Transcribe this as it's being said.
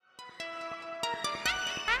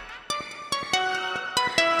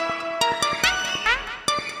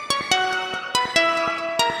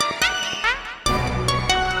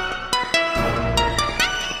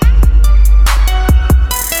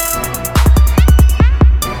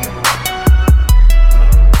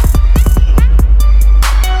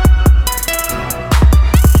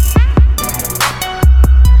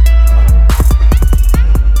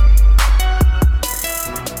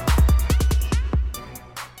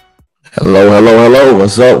Hello, hello, hello.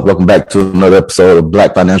 What's up? Welcome back to another episode of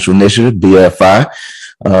Black Financial Initiative, BFI,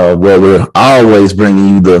 where we're always bringing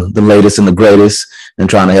you the latest and the greatest and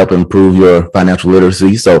trying to help improve your financial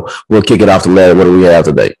literacy. So we'll kick it off to Larry. What do we have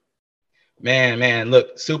today? Man,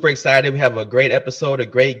 look, super excited. We have a great episode, a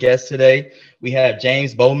great guest today. We have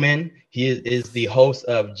James Bowman. He is the host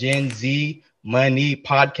of Gen Z Mon-E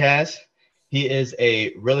podcast. He is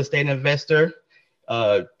a real estate investor.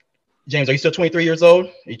 James, are you still 23 years old?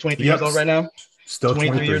 Are you 23 years old right now? Still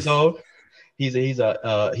 23 years old. He's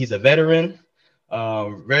a veteran.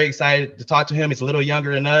 Very excited to talk to him. He's a little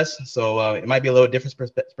younger than us, so it might be a little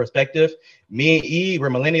different perspective. Me and E, we're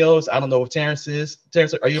millennials. I don't know what Terrence is.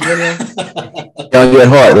 Terrence, are you a millennial? Young at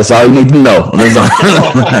heart. That's all you need to know.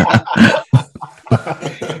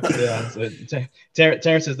 Yeah, so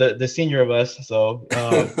Terrence is the senior of us. So,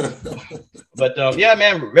 yeah,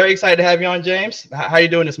 man, very excited to have you on, James. How you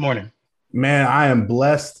doing this morning? Man, I am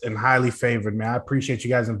blessed and highly favored, man. I appreciate you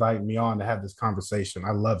guys inviting me on to have this conversation.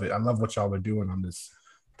 I love it. I love what y'all are doing on this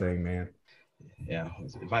thing, man. Yeah,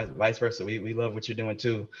 vice versa. We love what you're doing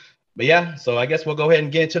too. But yeah, so I guess we'll go ahead and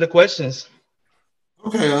get into the questions.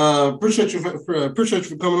 Okay, appreciate you for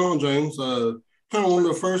coming on, James. Kind of one of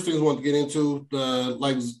the first things I want to get into,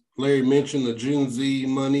 like Larry mentioned, the Gen Z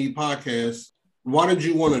Mon-E podcast. Why did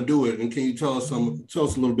you want to do it, and can you tell us a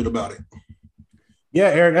little bit about it? Yeah,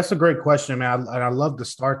 Eric, that's a great question, man. I love to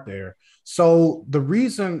start there. So the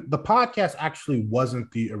reason the podcast actually wasn't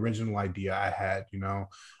the original idea I had,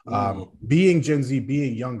 being Gen Z,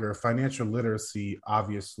 being younger, financial literacy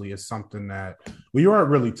obviously is something that we weren't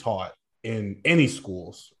really taught in any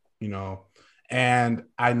schools, and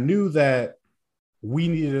I knew that we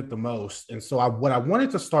needed it the most. And so what I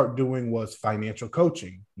wanted to start doing was financial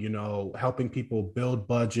coaching, helping people build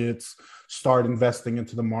budgets, start investing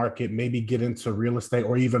into the market, maybe get into real estate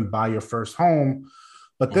or even buy your first home.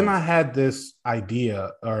 But then I had this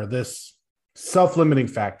idea or this self-limiting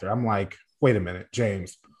factor. I'm like, wait a minute,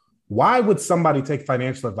 James, why would somebody take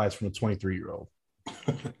financial advice from a 23-year-old?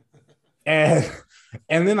 And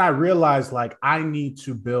then I realized I need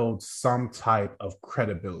to build some type of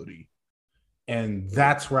credibility. And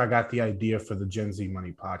that's where I got the idea for the Gen Z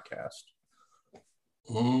Mon-E podcast.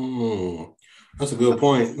 That's a good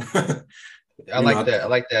point. I like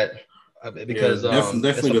that because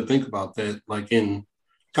definitely to think about that, like in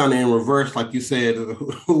reverse, like you said,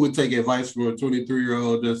 who would take advice from a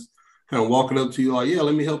 23-year-old just kind of walking up to you like, yeah,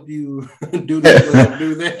 let me help you do this,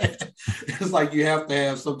 do that. It's like you have to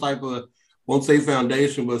have some type of, won't say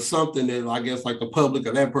foundation, but something that I guess like the public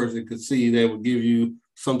or that person could see that would give you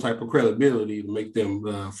some type of credibility to make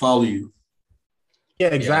them follow you. Yeah,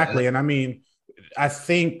 exactly. And I mean, I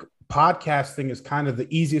think podcasting is kind of the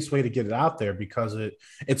easiest way to get it out there because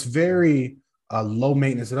it's very low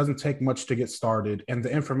maintenance. It doesn't take much to get started. And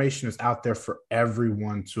the information is out there for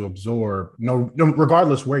everyone to absorb,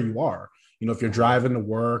 regardless where you are. If you're driving to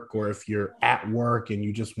work or if you're at work and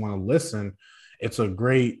you just want to listen, it's a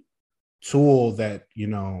great tool that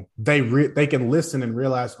they can listen and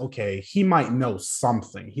realize, okay, he might know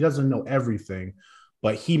something. He doesn't know everything,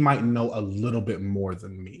 but he might know a little bit more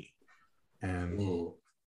than me. And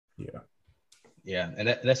and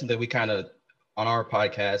that's something we kind of on our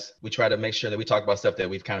podcast, we try to make sure that we talk about stuff that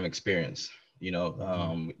we've kind of experienced. We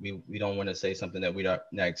don't want to say something that we're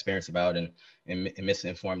not experienced about and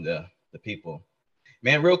misinform the people.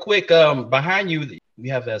 Man, real quick, behind you, we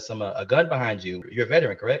have a gun behind you. You're a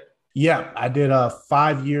veteran, correct? Yeah, I did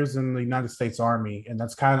 5 years in the United States Army, and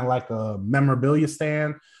that's kind of like a memorabilia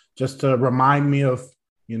stand just to remind me of,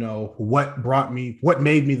 what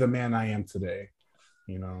made me the man I am today,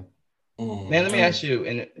 Man, let me ask you,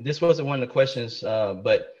 and this wasn't one of the questions,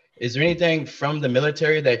 but is there anything from the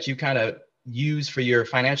military that you kind of use for your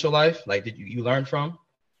financial life? Like, did you learn from?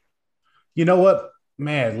 You know what,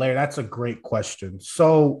 man, Larry, that's a great question.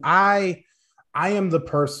 So I am the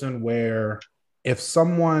person where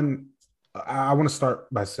I want to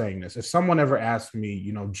start by saying this. If someone ever asked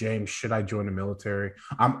me, James, should I join the military?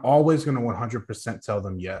 I'm always going to 100% tell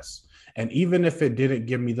them yes. And even if it didn't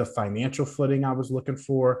give me the financial footing I was looking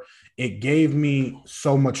for, it gave me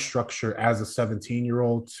so much structure as a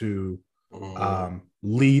 17-year-old to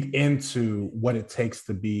lead into what it takes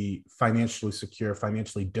to be financially secure,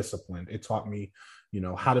 financially disciplined. It taught me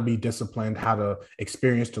how to be disciplined, how to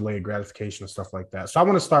experience delayed gratification and stuff like that. So I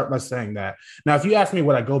want to start by saying that. Now, if you ask me,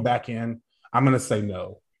 would I go back in? I'm going to say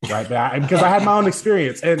no, right? Because I had my own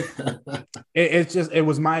experience and it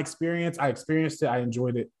was my experience. I experienced it. I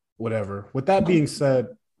enjoyed it, whatever. With that being said,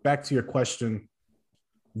 back to your question,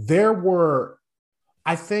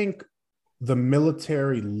 I think the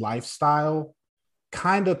military lifestyle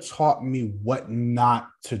kind of taught me what not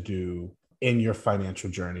to do in your financial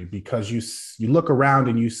journey, because you look around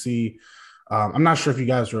and you see, I'm not sure if you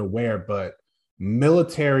guys are aware, but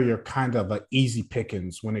military are kind of like easy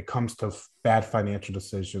pickings when it comes to bad financial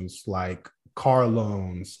decisions like car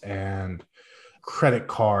loans and credit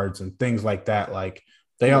cards and things like that. Like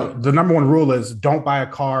the number one rule is don't buy a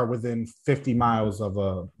car within 50 miles of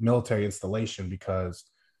a military installation, because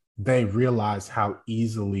they realize how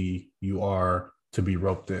easily you are to be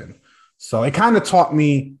roped in. So it kind of taught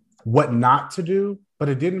me what not to do, but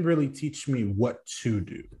it didn't really teach me what to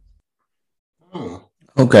do.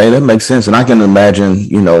 Okay, that makes sense. And I can imagine,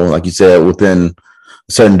 like you said, within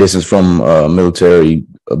a certain distance from a military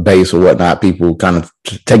base or whatnot, people kind of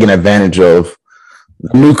taking advantage of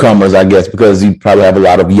newcomers, I guess, because you probably have a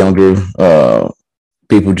lot of younger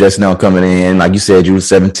people just now coming in. Like you said, you were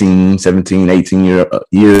 17, 18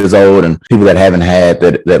 years old, and people that haven't had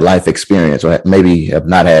that life experience, or maybe have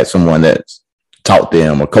not had someone that's taught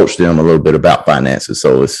them or coached them a little bit about finances.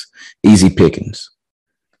 So it's easy pickings.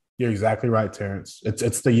 You're exactly right, Terrence.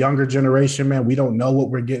 It's the younger generation, man. We don't know what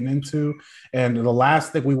we're getting into, and the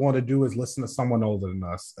last thing we want to do is listen to someone older than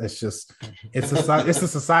us. It's the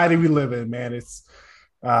society we live in, man.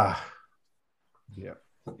 Yeah.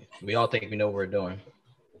 We all think we know what we're doing.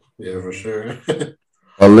 Yeah, for sure.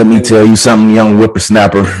 Well, let me tell you something, young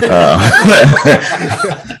whippersnapper.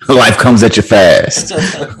 Life comes at you fast.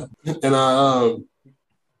 And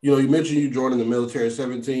you mentioned you joining the military at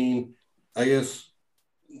 17. I guess,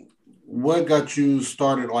 what got you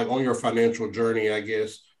started like on your financial journey? I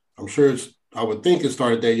guess I'm sure I would think it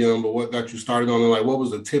started that young, but what got you started on it? Like, what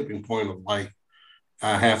was the tipping point of like,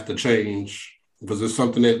 I have to change? Was it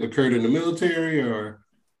something that occurred in the military, or?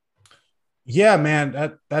 Yeah,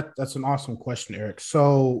 man, that's an awesome question, Eric.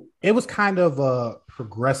 So it was kind of a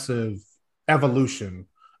progressive evolution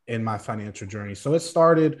in my financial journey. So it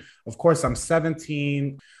started, of course, I'm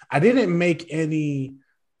 17. I didn't make any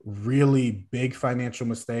really big financial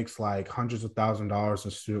mistakes like hundreds of $1,000s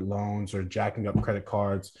in student loans or jacking up credit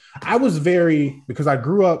cards. I was because I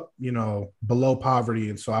grew up, below poverty.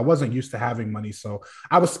 And so I wasn't used to having money. So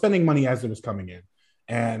I was spending money as it was coming in.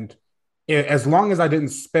 And as long as I didn't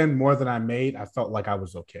spend more than I made, I felt like I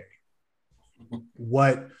was okay.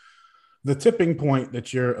 What the tipping point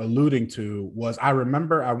that you're alluding to was, I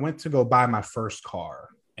remember I went to go buy my first car,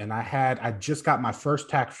 and I just got my first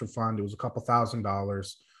tax refund. It was a couple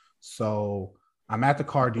 $1,000s. So I'm at the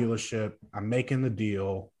car dealership, I'm making the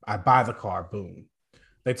deal, I buy the car, boom.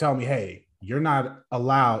 They tell me, hey, you're not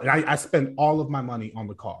allowed. And I spent all of my money on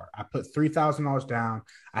the car. I put $3,000 down.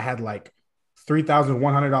 I had like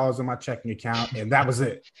 $3,100 in my checking account, and that was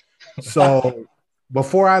it. So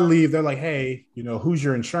before I leave, they're like, hey, who's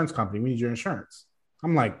your insurance company? We need your insurance.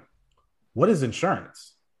 I'm like, what is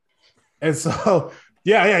insurance? And so,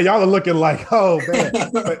 yeah, y'all are looking like, oh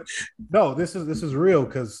man. But no, this is real,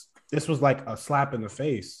 because this was like a slap in the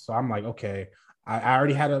face. So I'm like, okay, I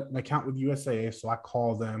already had an account with USA. So I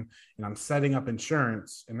call them and I'm setting up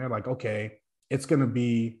insurance, and they're like, okay, it's going to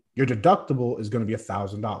be, your deductible is going to be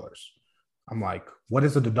 $1,000. I'm like, what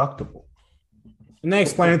is a deductible? And they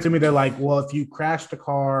explain it to me. They're like, well, if you crash the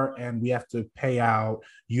car and we have to pay out,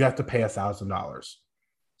 you have to pay $1,000.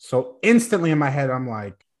 So instantly in my head, I'm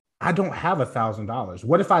like, I don't have $1,000.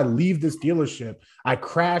 What if I leave this dealership, I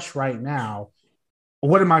crash right now?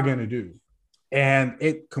 What am I going to do? And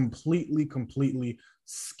it completely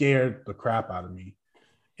scared the crap out of me.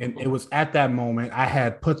 And it was at that moment, I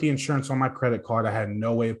had put the insurance on my credit card. I had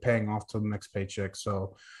no way of paying off till the next paycheck.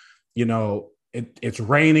 So, it's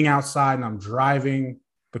raining outside, and I'm driving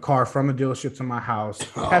the car from the dealership to my house,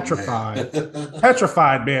 petrified.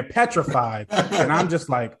 And I'm just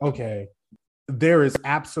like, okay, there is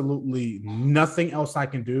absolutely nothing else I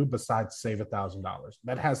can do besides save $1,000.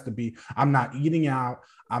 That has to be, I'm not eating out.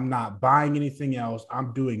 I'm not buying anything else.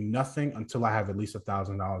 I'm doing nothing until I have at least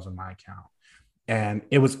 $1,000 in my account. And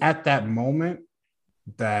it was at that moment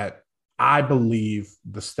that I believe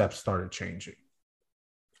the steps started changing.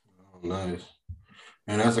 Oh, nice.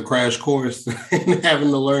 And that's a crash course in having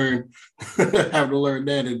to learn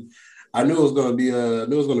that. And I knew it was going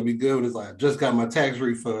to be good. When it's like, I just got my tax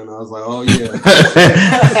refund. I was like, oh yeah.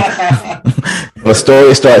 The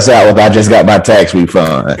story starts out with, I just got my tax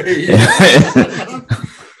refund.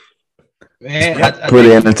 Man,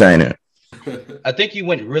 pretty entertaining. I think you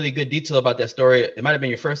went really good detail about that story. It might have been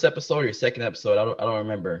your first episode or your second episode. I don't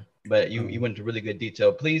remember, but you went into really good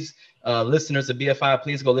detail. Please, listeners of BFI,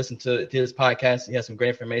 please go listen to his podcast. He has some great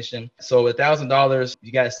information. So $1,000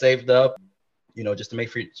 you guys saved up, just to make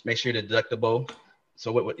sure you're deductible.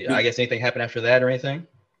 So what I guess anything happened after that or anything?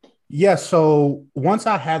 Yeah. So once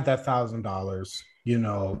I had that $1,000,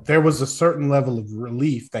 there was a certain level of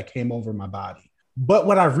relief that came over my body. But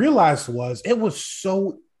what I realized was it was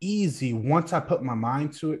so easy once I put my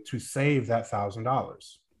mind to it to save that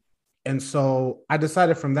 $1,000. And so I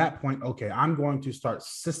decided from that point, okay, I'm going to start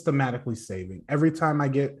systematically saving. Every time I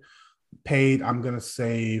get paid, I'm going to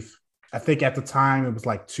save. I think at the time it was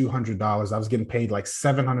like $200. I was getting paid like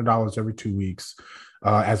 $700 every 2 weeks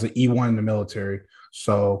as an E1 in the military.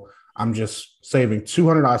 So I'm just saving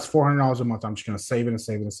 $200, $400 a month. I'm just going to save it and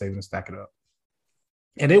save it and save it and stack it up.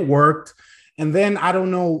 And it worked. And then I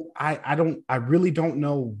don't know. I really don't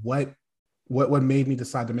know what made me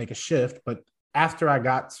decide to make a shift. But after I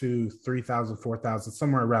got to 3,000, 4,000,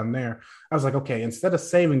 somewhere around there, I was like, okay, instead of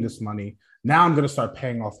saving this money, now I'm going to start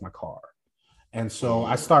paying off my car. And so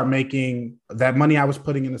I start making that money I was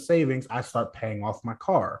putting in the savings. I start paying off my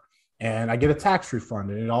car, and I get a tax refund,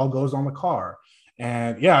 and it all goes on the car.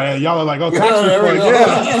 And yeah, y'all are like, oh, tax refund,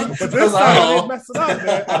 yeah. But this time I didn't mess it up,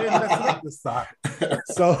 man. I didn't mess it up this time.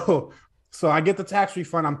 So I get the tax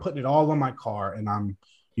refund. I'm putting it all on my car, and I'm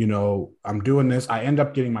doing this. I end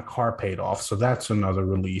up getting my car paid off, so that's another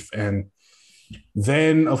relief. And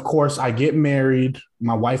then, of course, I get married.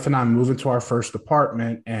 My wife and I move into our first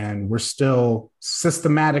apartment, and we're still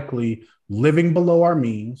systematically living below our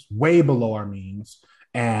means, way below our means,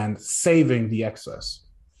 and saving the excess.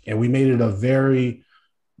 And we made it a very,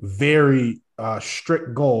 very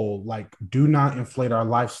strict goal. Like, do not inflate our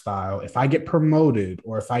lifestyle. If I get promoted,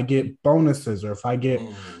 or if I get bonuses, or if I get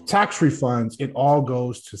tax refunds, it all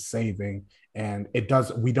goes to saving. And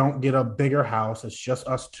we don't get a bigger house. It's just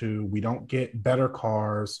us two. We don't get better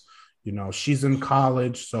cars. She's in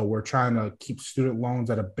college, so we're trying to keep student loans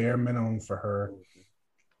at a bare minimum for her.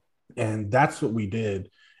 And that's what we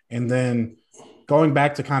did. And then going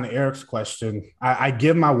back to kind of Eric's question, I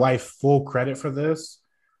give my wife full credit for this.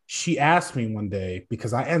 She asked me one day,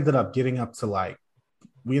 because I ended up getting up to like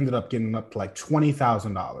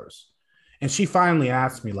 $20,000. And she finally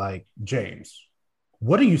asked me, like, James,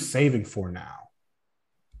 what are you saving for now?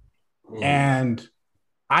 And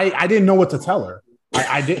I didn't know what to tell her.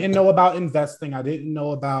 I didn't know about investing. I didn't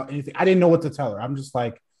know about anything. I didn't know what to tell her. I'm just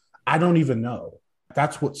like, I don't even know.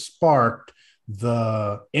 That's what sparked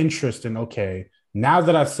the interest in, okay, now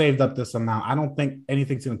that I've saved up this amount, I don't think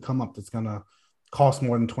anything's going to come up that's going to cost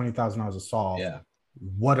more than $20,000 to solve. Yeah.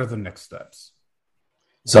 What are the next steps?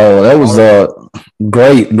 So that was a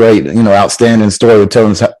great, outstanding story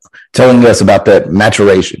telling us about that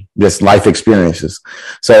maturation, just life experiences.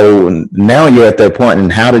 So now you're at that point,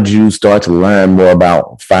 and how did you start to learn more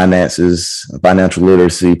about finances, financial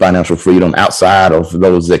literacy, financial freedom outside of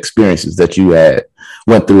those experiences that you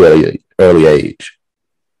went through at an early age?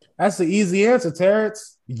 That's the easy answer,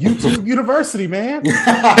 Terrence. YouTube University, man.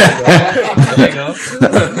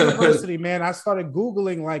 University, man. I started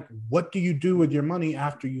Googling, like, what do you do with your money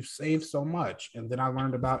after you save so much? And then I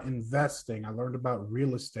learned about investing. I learned about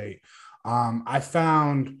real estate. I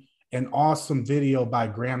found an awesome video by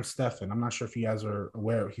Graham Stephan. I'm not sure if you guys are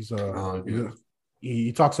aware.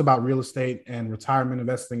 He talks about real estate and retirement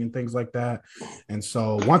investing and things like that. And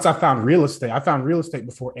so once I found real estate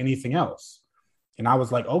before anything else. And I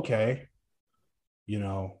was like, okay,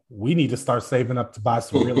 we need to start saving up to buy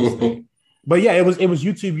some real estate. But yeah, it was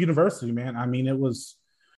YouTube University, man. I mean,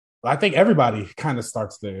 I think everybody kind of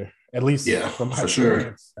starts there, at least from my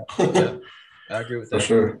experience. Sure. Yeah, I agree with that. For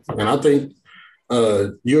sure. And I think you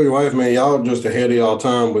and your wife, man, y'all just ahead of y'all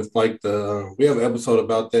time with like we have an episode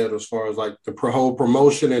about that as far as like the whole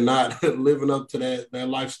promotion and not living up to that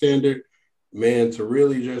life standard, man, to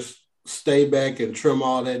really just stay back and trim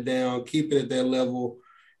all that down, keep it at that level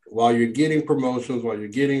while you're getting promotions, while you're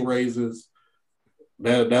getting raises.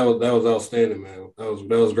 That was outstanding, man. That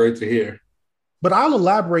was great to hear. But I'll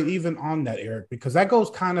elaborate even on that, Eric, because that goes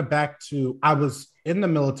kind of back to, I was in the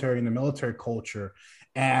military culture,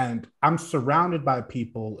 and I'm surrounded by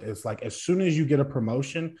people. It's like, as soon as you get a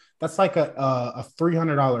promotion, that's like a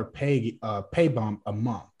 $300 pay bump a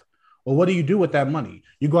month. Well, what do you do with that money?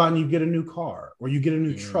 You go out and you get a new car, or you get a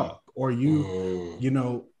new truck, or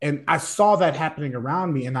and I saw that happening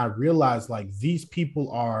around me, and I realized, like, these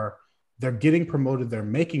people they're getting promoted, they're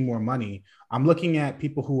making more money. I'm looking at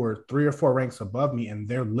people who are 3 or 4 ranks above me, and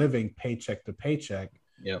they're living paycheck to paycheck.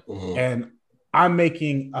 Yep. And I'm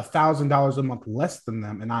making $1,000 a month less than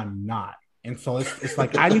them, and I'm not. And so it's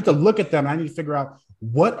like, I need to look at them. I need to figure out,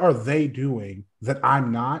 what are they doing that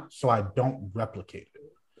I'm not, so I don't replicate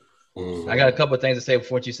it. I got a couple of things to say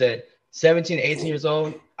before what you said. 17, 18 years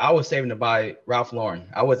old, I was saving to buy Ralph Lauren.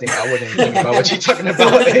 I wasn't even thinking about what you're talking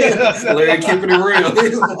about. Larry keeping it real.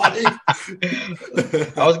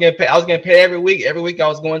 I was getting paid every week. Every week I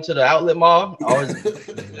was going to the outlet mall.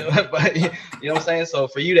 But you know what I'm saying? So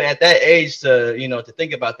for you to at that age to, to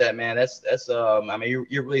think about that, man, that's I mean,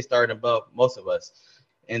 you're really starting above most of us.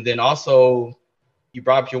 And then also you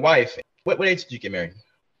brought up your wife. What age did you get married?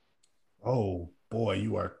 Oh boy,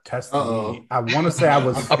 you are testing me. I want to say I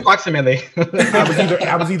was approximately.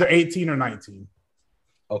 I was either 18 or 19.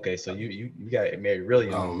 Okay, so you got married really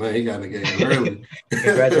young. Oh man, he got engaged early.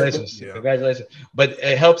 Congratulations. Yeah. Congratulations. But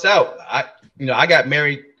it helps out. I got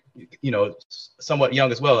married, somewhat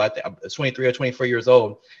young as well. I think I'm 23 or 24 years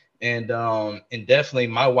old. And definitely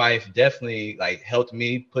my wife like helped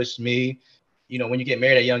me, pushed me. When you get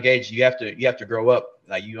married at a young age, you have to grow up.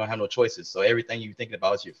 Like you don't have no choices. So everything you're thinking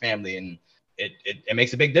about is your family, and it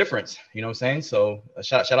makes a big difference. You know what I'm saying? So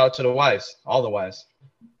shout out to the wives, all the wives.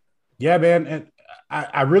 Yeah, man. And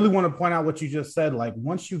I really want to point out what you just said. Like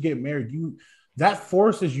once you get married, that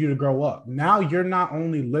forces you to grow up. Now you're not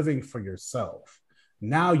only living for yourself.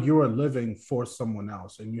 Now you're living for someone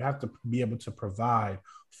else, and you have to be able to provide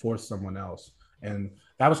for someone else. And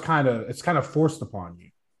that was it's kind of forced upon you.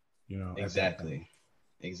 Exactly.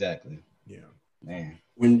 Yeah, man.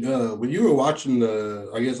 When you were watching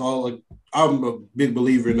I'm a big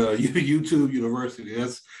believer in YouTube University.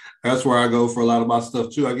 That's where I go for a lot of my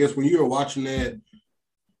stuff too. I guess when you were watching that,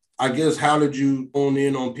 I guess how did you hone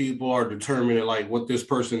in on people or determine like what this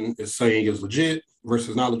person is saying is legit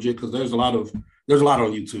versus not legit? Because there's a lot on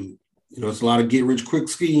YouTube. It's a lot of get rich quick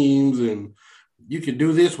schemes, and you can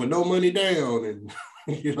do this with no money down, and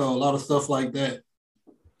a lot of stuff like that.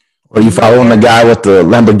 Or you following the guy with the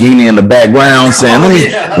Lamborghini in the background saying,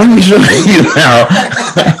 let me show you how.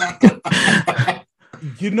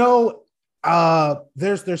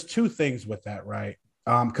 There's two things with that, right?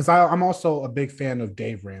 Because I'm also a big fan of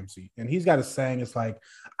Dave Ramsey, and he's got a saying. It's like,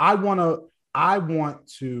 I want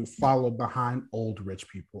to follow behind old rich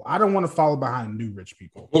people. I don't want to follow behind new rich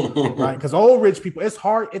people, right? Because old rich people, it's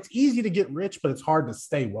hard. It's easy to get rich, but it's hard to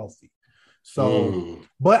stay wealthy. So,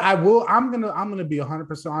 but I'm gonna be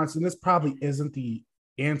 100% honest, and this probably isn't the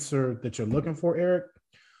answer that you're looking for, Eric.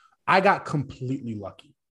 I got completely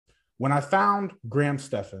lucky. When I found Graham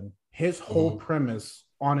Stephan, his whole premise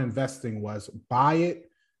on investing was buy it,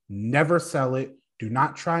 never sell it, do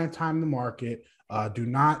not try and time the market, do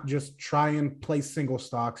not just try and play single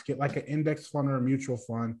stocks, get like an index fund or a mutual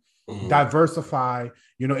fund. Diversify.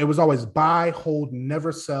 It was always buy, hold,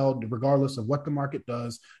 never sell, regardless of what the market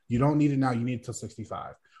does. You don't need it now, you need it till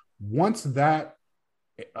 65. Once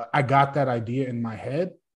I got that idea in my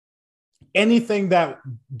head, anything that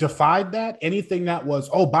defied that, anything that was,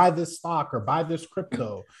 buy this stock or buy this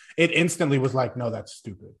crypto, it instantly was like, no, that's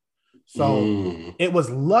stupid. So it was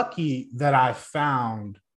lucky that I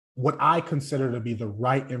found what I consider to be the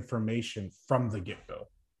right information from the get-go.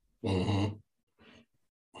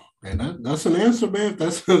 And that's an answer, man.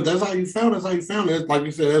 That's how you found it. That's how you found it. Like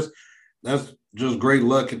you said, that's just great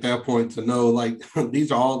luck at that point to know, like,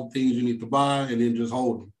 these are all the things you need to buy and then just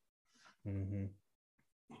hold them.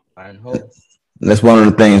 Buy and hold. That's one of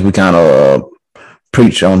the things we kind of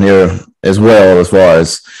preach on here as well, as far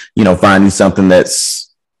as, finding something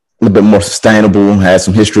that's a little bit more sustainable, has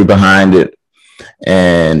some history behind it.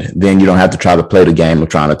 And then you don't have to try to play the game of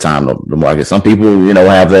trying to time the market. Some people,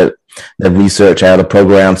 have that research, have the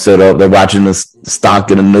program set up. They're watching the stock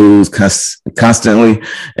in the news constantly,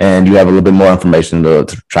 and you have a little bit more information to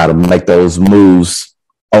try to make those moves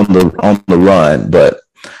on the run. But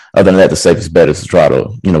other than that, the safest bet is to try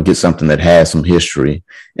to, get something that has some history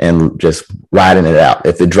and just riding it out.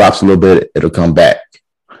 If it drops a little bit, it'll come back.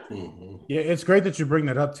 Yeah, it's great that you bring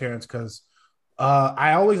that up, Terrence, because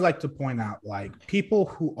I always like to point out, like, people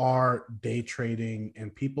who are day trading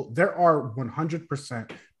and there are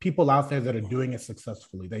 100% people out there that are doing it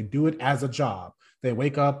successfully. They do it as a job. They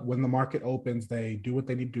wake up when the market opens, they do what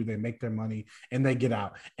they need to do, they make their money, and they get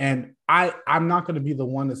out. And I'm not going to be the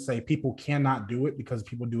one to say people cannot do it because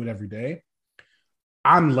people do it every day.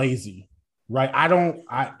 I'm lazy, right?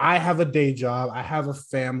 I have a day job. I have a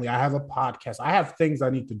family. I have a podcast. I have things I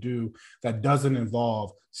need to do that doesn't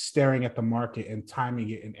involve staring at the market and timing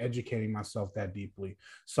it and educating myself that deeply.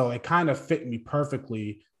 So it kind of fit me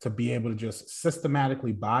perfectly to be able to just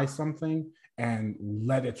systematically buy something and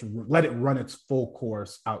let it run its full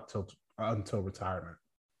course out until retirement.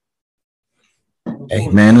 Hey,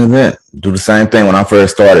 man, do the same thing. When I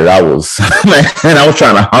first started, I was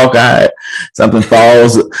trying to hawk eye something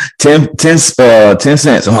falls 10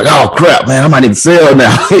 cents. I'm like, oh crap, man, I might need to sell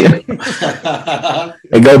now.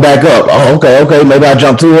 And go back up. Oh, okay, maybe I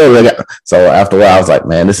jumped too early. So after a while, I was like,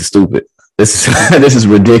 man, this is stupid. This is this is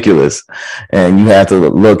ridiculous. And you have to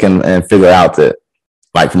look and figure out that,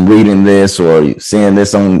 like, from reading this or seeing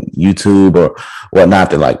this on YouTube or whatnot,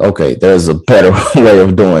 they're like, okay, there's a better way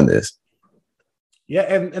of doing this. Yeah,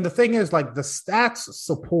 and the thing is, like, the stats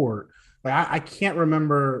support. Like, I can't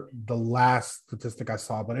remember the last statistic I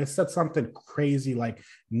saw, but it said something crazy like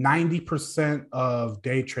 90% of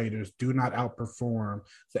day traders do not outperform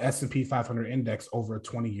the S&P 500 index over a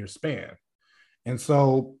 20-year span. And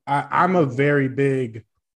so I'm a very big,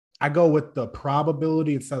 I go with the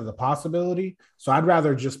probability instead of the possibility. So I'd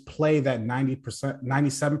rather just play that 90%,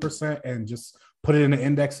 97% and just put it in an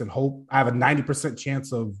index and hope I have a 90%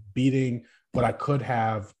 chance of beating what I could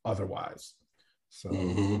have otherwise. So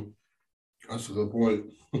that's a good point.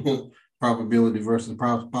 Probability versus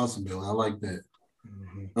possibility. I like that.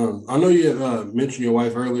 I know you mentioned your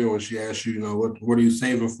wife earlier when she asked you, what are you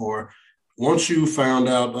saving for? Once you found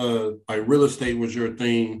out like real estate was your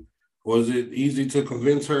thing, was it easy to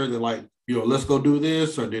convince her that, like, let's go do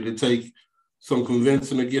this, or did it take some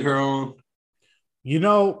convincing to get her on?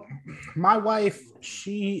 My wife,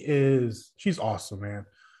 she's awesome, man.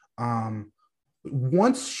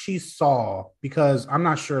 Once she saw, because I'm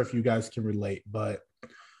not sure if you guys can relate, but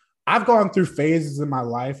I've gone through phases in my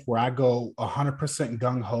life where I go 100%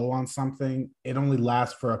 gung-ho on something. It only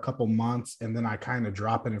lasts for a couple months, and then I kind of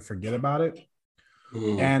drop it and forget about it.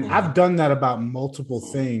 And I've done that about multiple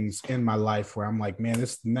things in my life where I'm like, man,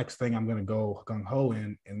 this is the next thing I'm going to go gung-ho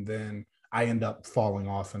in. And then I end up falling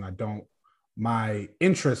off and my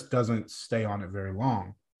interest doesn't stay on it very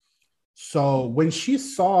long. So when she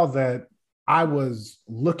saw that I was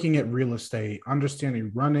looking at real estate,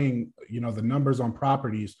 understanding, running, the numbers on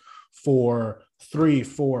properties for 3,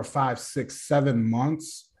 4, 5, 6, 7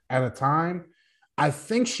 months at a time, I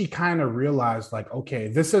think she kind of realized, like, okay,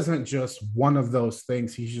 this isn't just one of those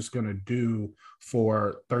things he's just going to do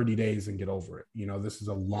for 30 days and get over it. This is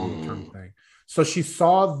a long-term thing. So she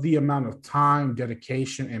saw the amount of time,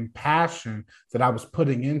 dedication, and passion that I was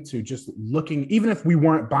putting into just looking, even if we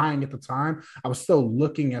weren't buying at the time, I was still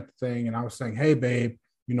looking at the thing and I was saying, hey, babe,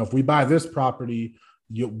 if we buy this property,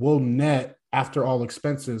 we'll net after all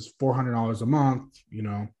expenses, $400 a month,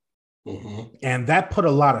 and that put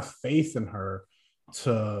a lot of faith in her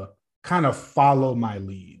to kind of follow my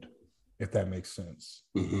lead, if that makes sense.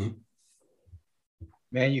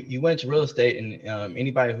 Man, you went to real estate, and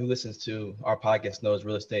anybody who listens to our podcast knows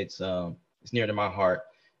real estate's it's near to my heart.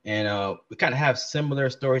 And we kind of have similar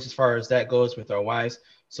stories as far as that goes with our wives.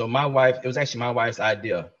 So it was actually my wife's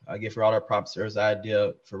idea. I give her all her props. Her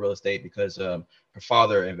idea for real estate because her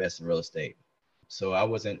father invested in real estate. So I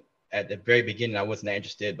wasn't, at the very beginning, I wasn't that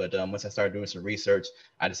interested. But once I started doing some research,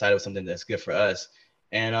 I decided it was something that's good for us.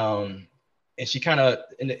 And she kind of,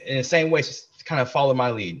 in the same way, she kind of followed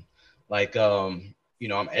my lead. Like,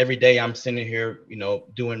 every day I'm sitting here,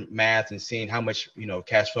 doing math and seeing how much,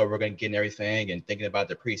 cash flow we're going to get and everything, and thinking about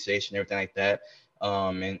depreciation and everything like that.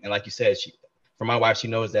 And like you said, for my wife, she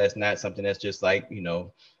knows that it's not something that's just like,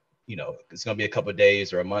 it's going to be a couple of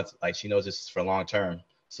days or a month. Like, she knows this is for long term.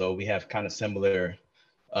 So we have kind of similar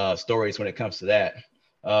stories when it comes to that.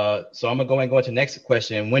 So I'm going to go into the next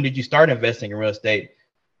question. When did you start investing in real estate?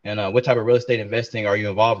 And what type of real estate investing are you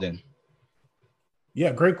involved in?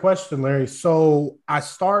 Yeah, great question, Larry. So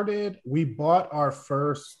we bought our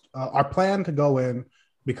first, our plan to go in,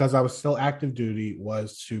 because I was still active duty,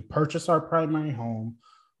 was to purchase our primary home,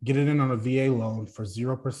 get it in on a VA loan for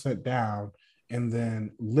 0% down, and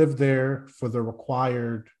then live there for the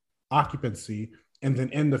required occupancy, and then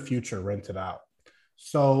in the future rent it out.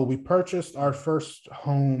 So we purchased our first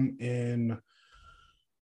home in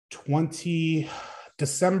January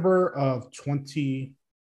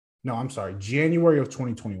of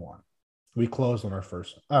 2021. We closed on our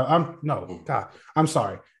first.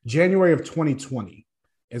 January of 2020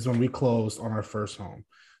 is when we closed on our first home.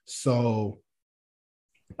 So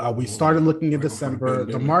we started looking in December.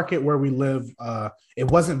 The market where we live, it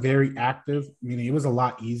wasn't very active, meaning it was a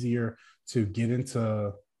lot easier to get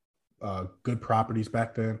into good properties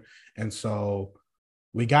back then. And so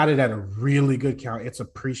we got it at a really good count. It's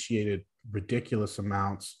appreciated ridiculous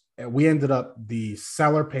amounts. And we ended up, the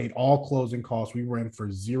seller paid all closing costs. We were in for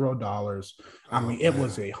 $0. I mean, it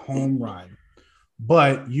was a home run.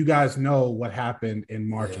 But you guys know what happened in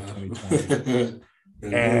March of 2020.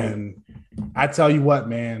 And I tell you what,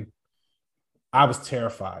 man, I was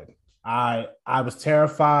terrified. I was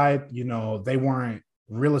terrified. They weren't,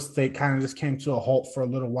 real estate kind of just came to a halt for a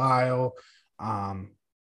little while.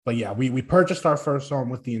 But yeah, we purchased our first home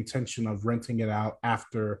with the intention of renting it out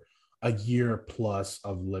after a year plus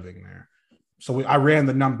of living there. So I ran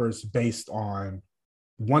the numbers based on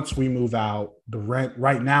once we move out, the rent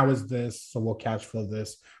right now is this, so we'll cash flow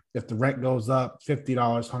this. If the rent goes up $50,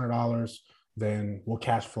 $100, then we'll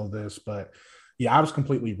cash flow this. But yeah, I was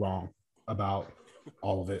completely wrong about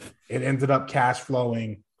all of it. It ended up cash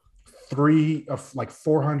flowing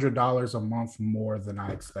 $400 a month more than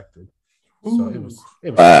I expected. So it was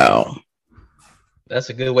wow. That's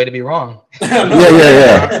a good way to be wrong.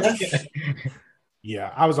 Yeah.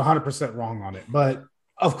 Yeah, I was 100% wrong on it. But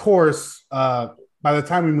of course, by the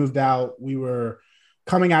time we moved out, we were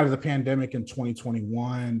coming out of the pandemic in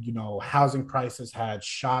 2021. You know, housing prices had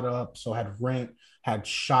shot up, so rent had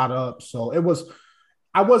shot up. So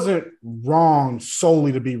I wasn't wrong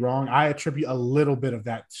solely to be wrong. I attribute a little bit of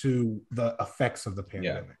that to the effects of the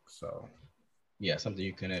pandemic. Yeah. So yeah, something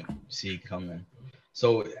you couldn't see coming.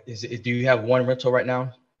 So do you have one rental right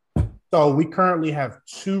now? So we currently have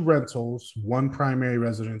 2 rentals, 1 primary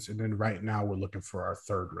residence, and then right now we're looking for our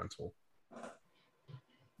 3rd rental.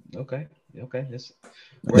 Okay.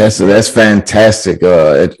 That's fantastic,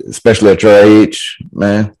 especially at your age,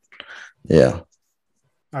 man. Yeah.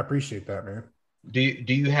 I appreciate that, man. Do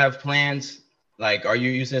you have plans? Like, are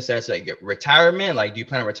you using this as like retirement? Like, do you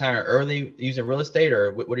plan on retiring early using real estate,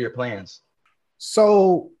 or what are your plans?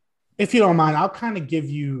 So if you don't mind, I'll kind of give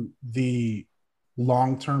you the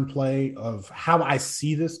long-term play of how I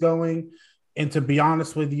see this going. And to be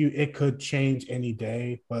honest with you, it could change any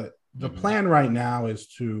day. But the plan right now is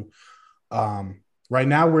to, right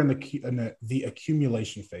now we're in the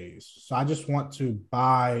accumulation phase. So I just want to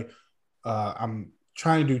buy, I'm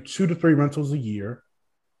trying to do 2 to 3 rentals a year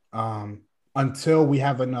until we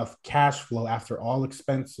have enough cash flow after all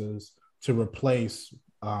expenses to replace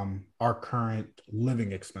our current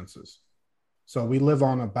living expenses. So we live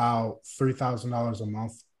on about $3,000 a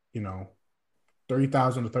month, you know,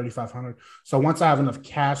 $30,000 to $3,500. So once I have enough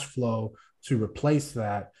cash flow to replace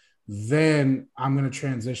that, then I'm going to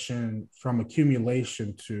transition from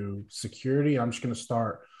accumulation to security. I'm just going to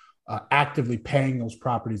start actively paying those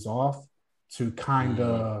properties off to kind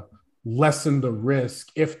of lessen the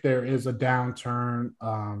risk if there is a downturn.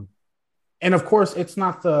 And of course, it's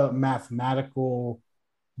not the mathematically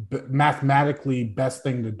best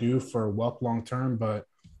thing to do for wealth long term, but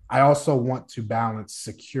I also want to balance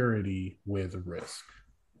security with risk.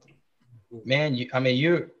 Man,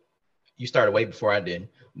 you started way before I did,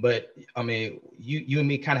 but I mean, you and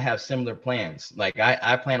me kind of have similar plans. Like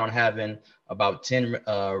I plan on having about 10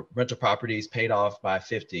 rental properties paid off by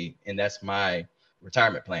 50, and that's my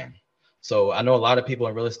retirement plan. So I know a lot of people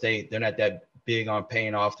in real estate, they're not that big on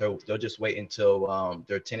paying off. They'll just wait until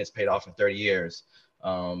their tenant's paid off in 30 years.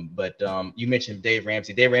 But you mentioned Dave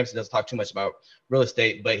Ramsey. Dave Ramsey doesn't talk too much about real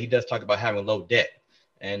estate, but he does talk about having low debt.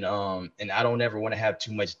 And I don't ever want to have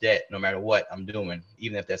too much debt, no matter what I'm doing,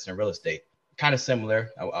 even if that's in real estate. Kind of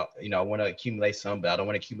similar. I want to accumulate some, but I don't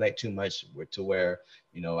want to accumulate too much to where,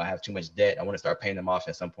 I have too much debt. I want to start paying them off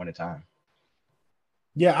at some point in time.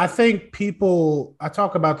 Yeah, I think I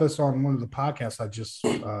talk about this on one of the podcasts I just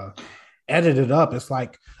edited up. It's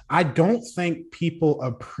like, I don't think people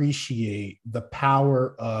appreciate the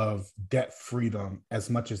power of debt freedom as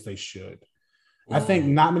much as they should. I think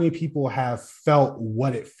not many people have felt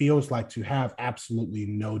what it feels like to have absolutely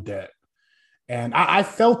no debt. And I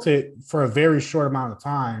felt it for a very short amount of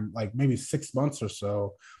time, like maybe 6 months or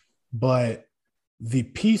so. But the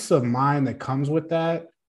peace of mind that comes with that,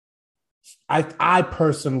 I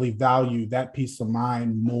personally value that peace of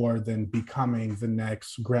mind more than becoming the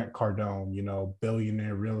next Grant Cardone,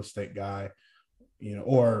 billionaire real estate guy,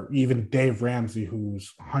 or even Dave Ramsey,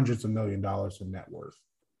 who's hundreds of $millions in net worth.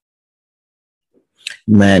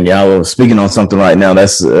 Man, y'all are speaking on something right now.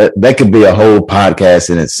 That could be a whole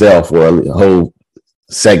podcast in itself, or a whole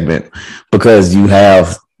segment, because you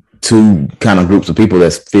have 2 kind of groups of people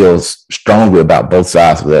that feel strongly about both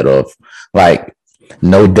sides of that. Of like,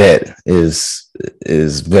 no debt is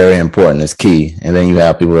very important. It's key. And then you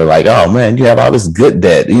have people that are like, oh man, you have all this good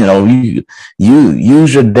debt. You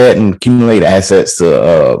use your debt and accumulate assets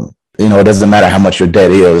to, it doesn't matter how much your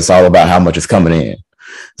debt is. It's all about how much is coming in.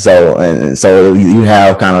 So you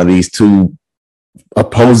have kind of these 2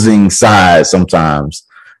 opposing sides sometimes.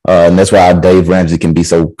 And that's why Dave Ramsey can be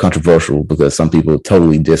so controversial, because some people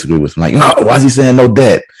totally disagree with him. Like, no, why is he saying no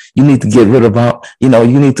debt? You need to get rid of you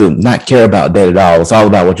need to not care about debt at all. It's all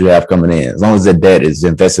about what you have coming in. As long as the debt is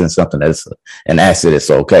invested in something that's an asset, it's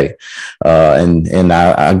okay. And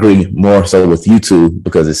I agree more so with you 2,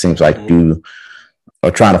 because it seems like you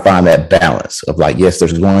are trying to find that balance of like, yes,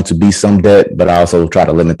 there's going to be some debt, but I also try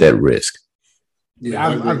to limit that risk. Yeah,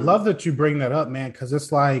 I love that you bring that up, man, because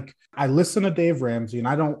it's like I listen to Dave Ramsey and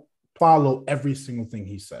I don't follow every single thing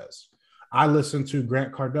he says. I listen to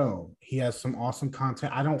Grant Cardone. He has some awesome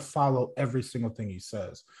content. I don't follow every single thing he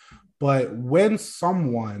says. But when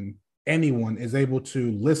anyone is able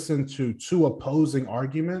to listen to two opposing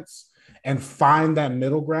arguments and find that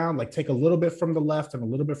middle ground, like take a little bit from the left and a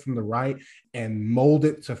little bit from the right and mold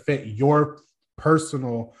it to fit your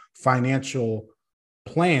personal financial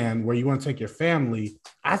plan where you want to take your family,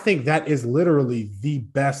 I think that is literally the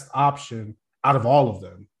best option out of all of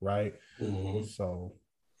them, right? Mm-hmm. So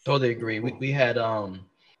totally agree. We had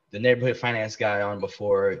the neighborhood finance guy on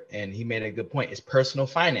before, and he made a good point. It's personal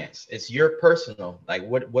finance. It's your personal, like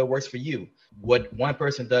what works for you. What one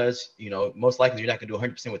person does, most likely you're not gonna do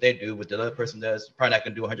 100% what they do. What the other person does, probably not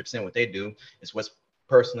gonna do 100% what they do. It's what's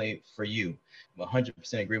personally for you.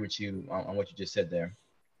 100% agree with you on what you just said there.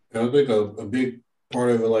 And I think a big part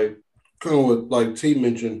of it, like kind of what like T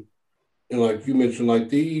mentioned, and like you mentioned, like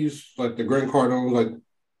these, like the Grant Cardone, like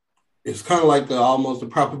it's kind of like almost the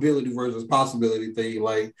probability versus possibility thing.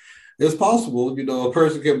 Like it's possible, a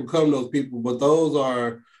person can become those people, but those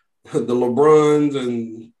are the LeBrons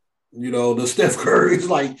and the Steph Currys.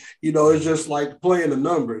 Like it's just like playing the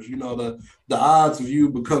numbers. The odds of you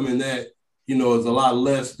becoming that is a lot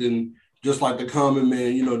less than just like the common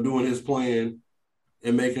man. Doing his plan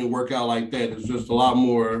and making it work out like that. It's just a lot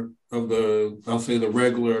more of the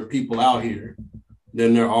regular people out here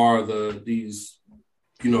than there are these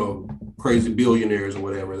crazy billionaires or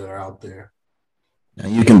whatever that are out there.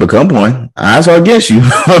 You can become one. Odds are against you,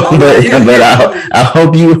 but I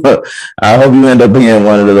hope you end up being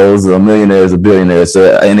one of those millionaires or billionaires.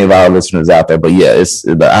 Any of our listeners out there, but yeah,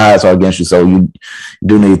 the odds are against you, so you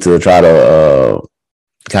do need to try to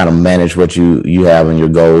kind of manage what you have in your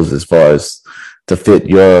goals as far as to fit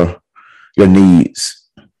your needs.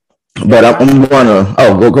 But I'm gonna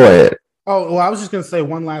go ahead. Oh, well, I was just gonna say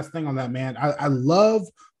one last thing on that, man. I love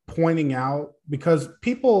pointing out because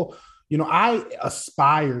people, I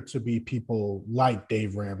aspire to be people like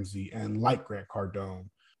Dave Ramsey and like Grant Cardone.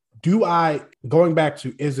 Going back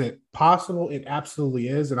to, is it possible? It absolutely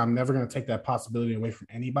is. And I'm never going to take that possibility away from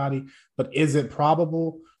anybody. But is it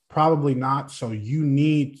probable? Probably not. So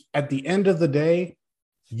at the end of the day,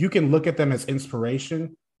 you can look at them as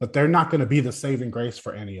inspiration, but they're not going to be the saving grace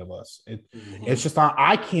for any of us. It's just,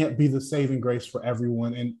 I can't be the saving grace for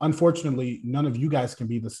everyone. And unfortunately, none of you guys can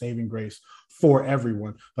be the saving grace for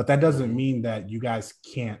everyone, but that doesn't mean that you guys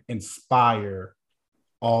can't inspire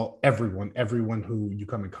everyone who you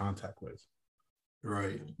come in contact with.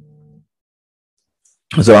 Right.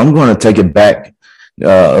 So I'm going to take it back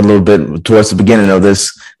a little bit towards the beginning of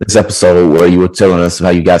this episode where you were telling us how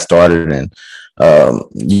you got started, and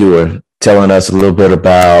you were telling us a little bit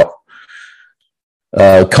about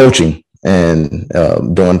coaching and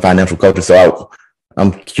doing financial coaching. So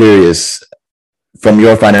I'm curious, from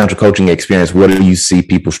your financial coaching experience, what do you see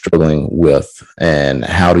people struggling with, and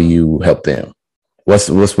how do you help them? What's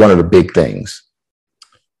one of the big things?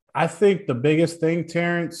 I think the biggest thing,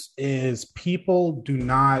 Terrence, is people do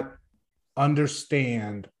not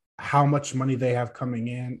understand how much money they have coming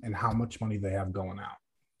in and how much money they have going out.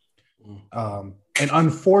 And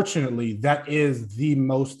unfortunately, that is the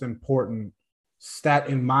most important stat,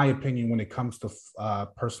 in my opinion, when it comes to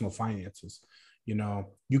personal finances.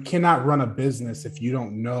 You cannot run a business if you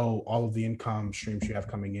don't know all of the income streams you have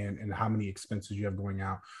coming in and how many expenses you have going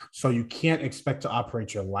out. So you can't expect to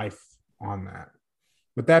operate your life on that.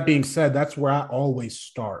 With that being said, that's where I always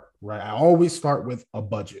start, right? I always start with a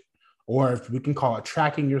budget, or if we can call it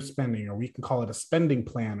tracking your spending, or we can call it a spending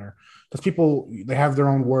planner, because people, they have their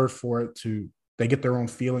own word for it they get their own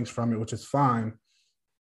feelings from it, which is fine.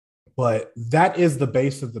 But that is the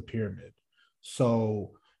base of the pyramid.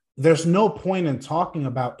 So there's no point in talking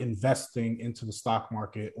about investing into the stock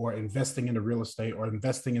market or investing into real estate or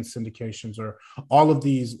investing in syndications or all of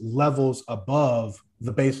these levels above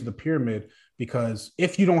the base of the pyramid, because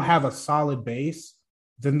if you don't have a solid base,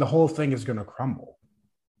 then the whole thing is going to crumble.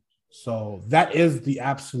 So that is the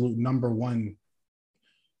absolute number one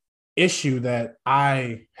issue that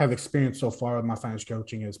I have experienced so far with my financial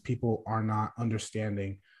coaching, is people are not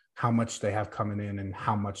understanding how much they have coming in and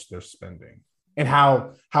how much they're spending, and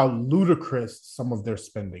how ludicrous some of their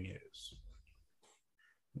spending is.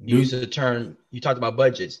 You used the term, you talked about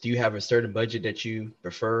budgets. Do you have a certain budget that you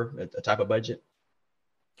prefer, a type of budget?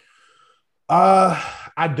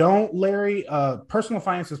 I don't, Larry. Personal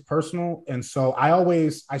finance is personal. And so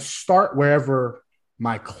I start wherever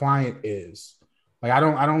my client is. Like I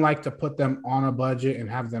don't like to put them on a budget and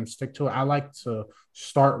have them stick to it. I like to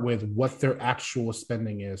start with what their actual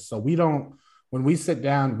spending is. So we don't when we sit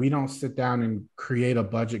down, we don't sit down and create a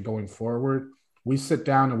budget going forward. We sit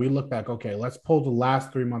down and we look back, okay, let's pull the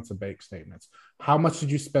last 3 months of bank statements. How much did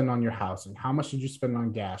you spend on your housing? How much did you spend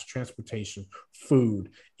on gas, transportation, food?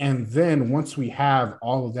 And then once we have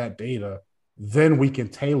all of that data, then we can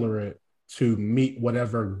tailor it to meet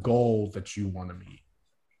whatever goal that you want to meet.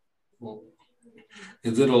 Well,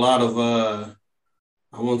 is it a lot of,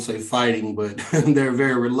 I won't say fighting, but they're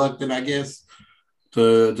very reluctant, I guess,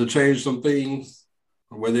 to change some things,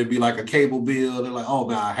 or whether it be like a cable bill, they're like, oh,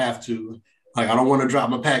 man, I have to. Like, I don't want to drop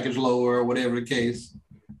my package lower or whatever the case.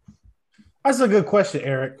 That's a good question,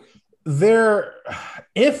 Eric.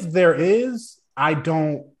 If there is, I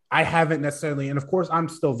haven't necessarily, and of course, I'm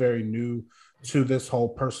still very new to this whole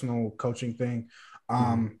personal coaching thing.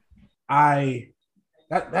 That's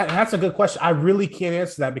a good question. I really can't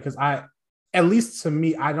answer that because at least to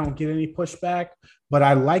me, I don't get any pushback, but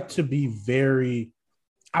I like to be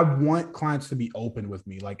I want clients to be open with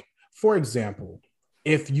me. Like, for example,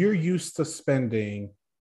 if you're used to spending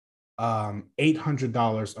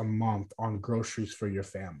 $800 a month on groceries for your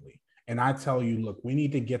family, and I tell you, look, we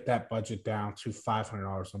need to get that budget down to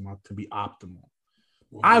 $500 a month to be optimal.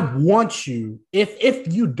 I want you,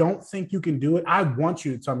 if you don't think you can do it, I want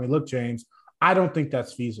you to tell me, look, James, I don't think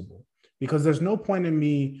that's feasible, because there's no point in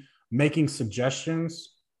me making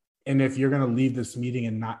suggestions. And if you're going to leave this meeting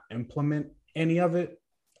and not implement any of it,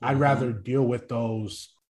 I'd rather deal with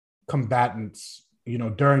those combatants,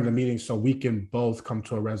 during the meeting, so we can both come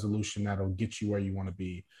to a resolution that'll get you where you want to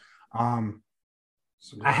be. I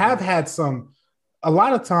have had a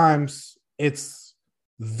lot of times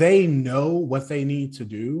they know what they need to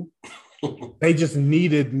do. They just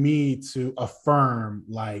needed me to affirm,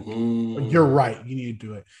 like, you're right, you need to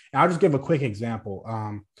do it. And I'll just give a quick example.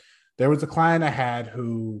 There was a client I had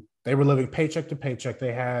who they were living paycheck to paycheck.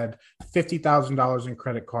 They had $50,000 in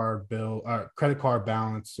credit card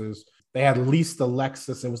balances. They had leased a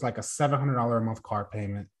Lexus. It was like a $700 a month car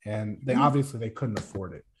payment. And they couldn't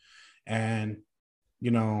afford it. And,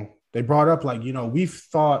 they brought up, like, we've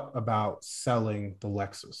thought about selling the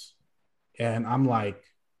Lexus. And I'm like,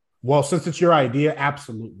 well, since it's your idea,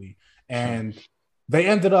 absolutely. And they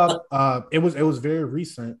ended up, it was very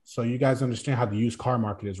recent. So you guys understand how the used car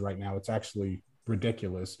market is right now. It's actually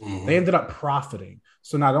ridiculous. They ended up profiting.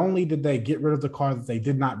 So not only did they get rid of the car that they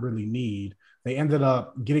did not really need, they ended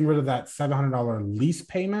up getting rid of that $700 lease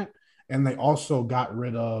payment. And they also got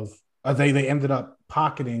rid of, they ended up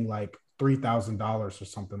pocketing like $3,000 or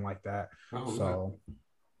something like that. So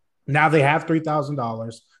now they have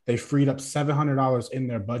 $3,000. They freed up $700 in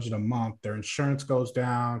their budget a month. Their insurance goes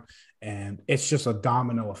down, and it's just a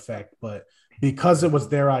domino effect. But because it was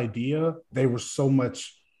their idea, they were so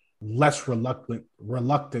much less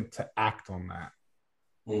reluctant to act on that.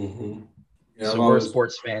 Yeah, so we're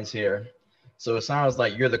sports fans here. So it sounds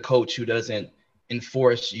like you're the coach who doesn't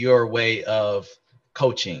enforce your way of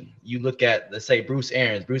coaching. You look at, let's say, Bruce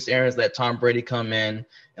Arians. Bruce Arians let Tom Brady come in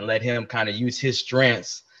and let him kind of use his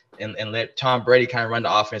strengths and let Tom Brady kind of run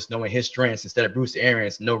the offense, knowing his strengths, instead of Bruce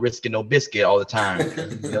Arians, no risk and no biscuit all the time.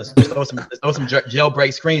 Just throw some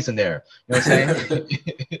jailbreak screens in there. You know what I'm saying?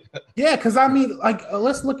 Yeah, because I mean, like,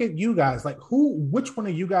 let's look at you guys. Like, which one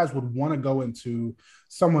of you guys would want to go into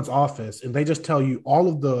someone's office and they just tell you all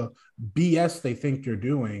of the BS they think you're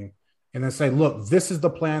doing, and then say, look, this is the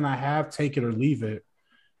plan I have, take it or leave it?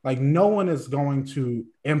 Like, no one is going to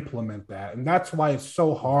implement that. And that's why it's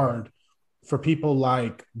so hard for people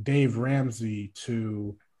like Dave Ramsey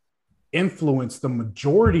to influence the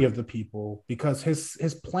majority of the people, because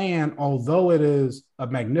his plan, although it is a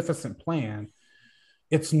magnificent plan,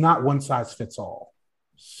 it's not one size fits all.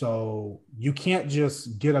 So you can't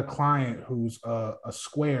just get a client who's a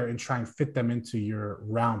square and try and fit them into your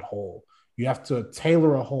round hole. You have to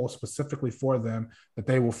tailor a hole specifically for them that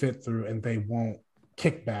they will fit through and they won't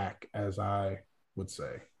kick back, as I would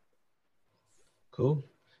say. Cool.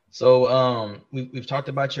 So we've talked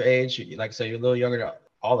about your age. Like I said, you're a little younger than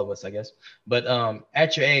all of us, I guess. But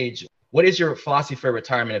at your age, what is your philosophy for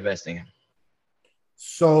retirement investing?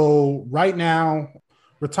 So right now,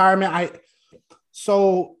 retirement,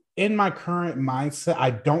 so in my current mindset, I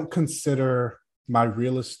don't consider my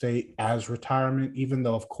real estate as retirement, even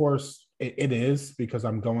though, of course, it is, because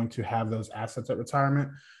I'm going to have those assets at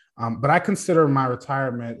retirement. But I consider my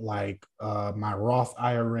retirement like my Roth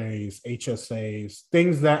IRAs, HSAs,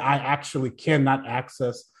 things that I actually cannot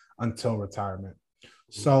access until retirement.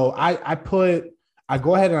 So I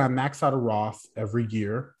go ahead and I max out a Roth every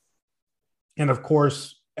year. And of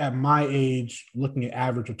course, at my age, looking at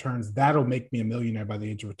average returns, that'll make me a millionaire by the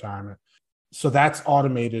age of retirement. So that's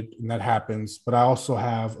automated and that happens. But I also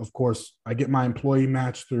have, of course, I get my employee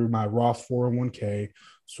match through my Roth 401k.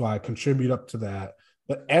 So I contribute up to that.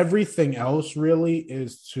 But everything else really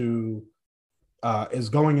is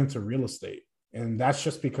going into real estate. And that's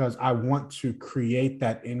just because I want to create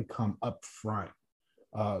that income up front.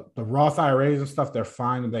 The Roth IRAs and stuff, they're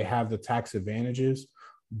fine and they have the tax advantages,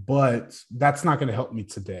 but that's not going to help me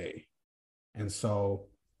today. And so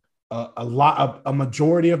a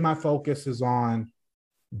majority of my focus is on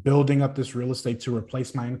building up this real estate to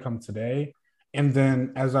replace my income today. And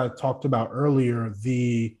then, as I talked about earlier,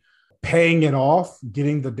 the paying it off,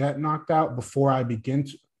 getting the debt knocked out before I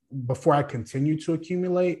continue to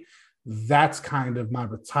accumulate, that's kind of my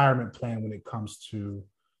retirement plan when it comes to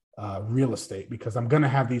real estate, because I'm going to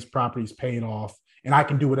have these properties paid off and I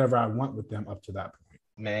can do whatever I want with them up to that point.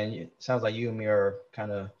 Man, it sounds like you and me are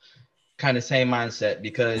kind of same mindset,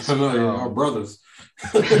 because I know our brothers.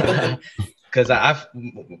 Because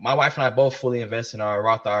my wife and I both fully invest in our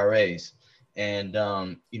Roth IRAs, and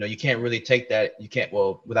you can't really take that. You can't,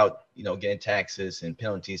 without getting taxes and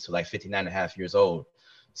penalties to like 59 and a half years old.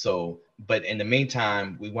 So, but in the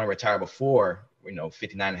meantime, we want to retire before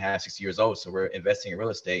 59 and a half, 60 years old. So we're investing in real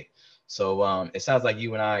estate. So it sounds like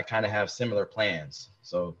you and I kind of have similar plans.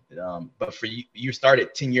 So, but for you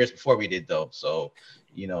started 10 years before we did though. So,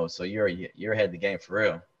 so you're ahead of the game for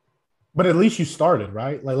real. But at least you started,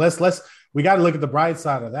 right? Like we got to look at the bright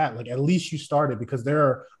side of that. Like at least you started, because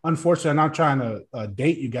unfortunately, I'm not trying to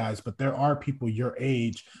date you guys, but there are people your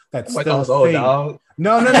ag that still think.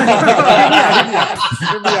 No. Hear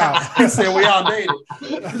me out. He said we all dated.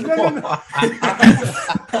 No. How you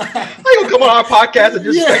gonna come on our podcast and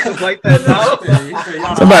just text us like that now?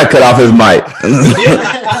 Somebody cut off his mic.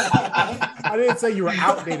 I didn't say you were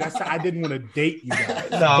outdated. I said I didn't want to date you guys.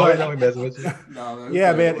 No, we messing with you.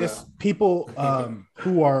 Yeah, man. It's people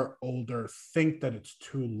who are older think that it's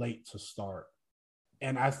too late to start.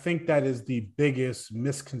 And I think that is the biggest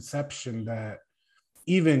misconception that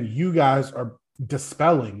even you guys are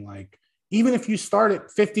dispelling. Like, even if you start at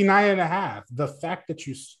 59 and a half, the fact that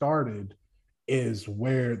you started is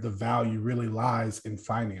where the value really lies in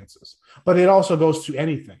finances. But it also goes to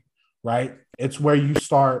anything, right? It's where you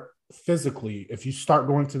start physically. If you start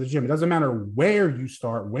going to the gym, it doesn't matter where you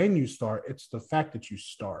start, when you start, it's the fact that you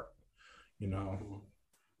start,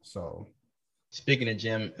 So speaking of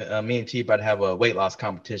gym, me and T about to have a weight loss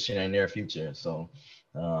competition in the near future. So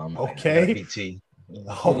okay. PT.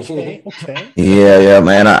 Okay. Yeah,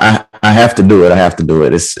 man. I have to do it.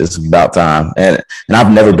 It's about time. And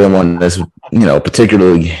I've never been one that's,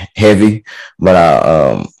 particularly heavy, but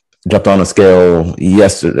I jumped on a scale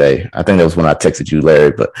yesterday. I think that was when I texted you,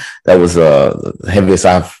 Larry, but that was the heaviest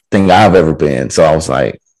thing I've ever been. So I was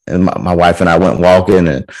like, and my wife and I went walking,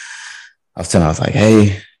 and I was like,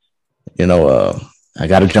 hey, I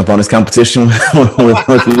got to jump on this competition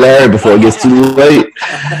with Larry before it gets too late,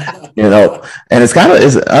 and it's kind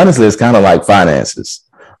of like finances,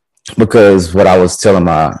 because what I was telling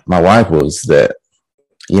my wife was that,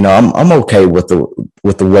 I'm okay with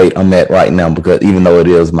the weight I'm at right now, because even though it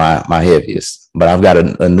is my heaviest, but I've got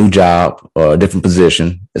a new job or a different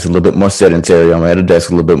position. It's a little bit more sedentary. I'm at a desk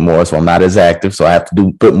a little bit more, so I'm not as active. So I have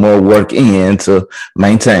to put more work in to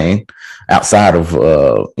maintain outside of,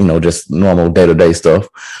 just normal day-to-day stuff.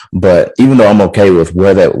 But even though I'm okay with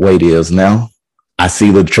where that weight is now, I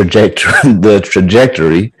see the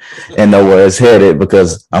trajectory and know where it's headed,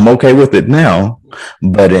 because I'm okay with it now,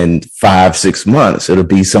 but in 5-6 months, it'll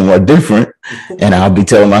be somewhat different. And I'll be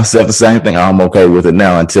telling myself the same thing. I'm okay with it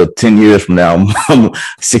now, until 10 years from now, I'm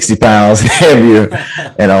 60 pounds heavier.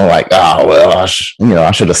 And I'm like, oh, well, I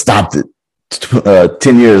should have stopped it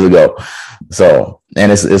 10 years ago. So,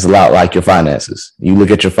 and it's a lot like your finances. You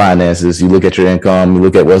look at your finances, you look at your income, you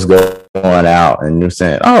look at what's going out, and you're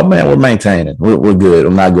saying, oh man, we're maintaining, we're good.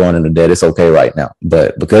 I'm not going into debt. It's okay right now.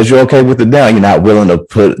 But because you're okay with it now, you're not willing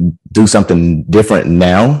to do something different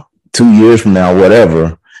now. 2 years from now,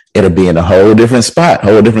 whatever, it'll be in a whole different spot,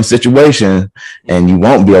 whole different situation, and you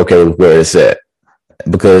won't be okay with where it's at,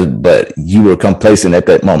 but you were complacent at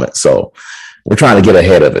that moment. So we're trying to get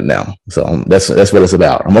ahead of it now. So that's what it's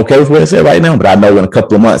about. I'm okay with where it's at right now, but I know in a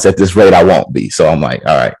couple of months at this rate, I won't be. So I'm like,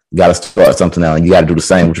 all right, got to start something now. And you got to do the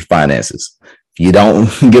same with your finances. If you don't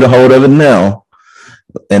get a hold of it now,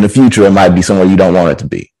 in the future, it might be somewhere you don't want it to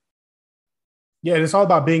be. Yeah, it's all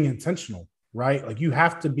about being intentional, right? Like, you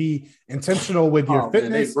have to be intentional with your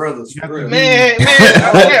fitness. Man,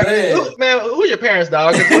 who's your parents,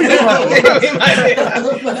 dog?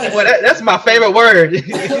 Well, that's my favorite word.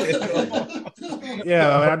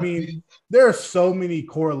 Yeah, I mean, there are so many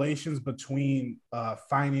correlations between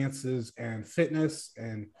finances and fitness,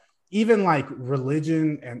 and even like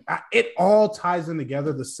religion, and it all ties in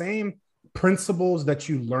together. The same principles that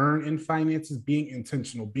you learn in finances, being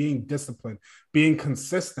intentional, being disciplined, being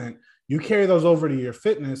consistent, you carry those over to your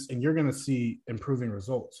fitness and you're going to see improving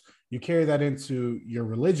results. You carry that into your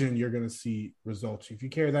religion, you're going to see results. If you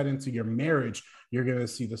carry that into your marriage, you're going to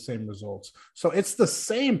see the same results. So it's the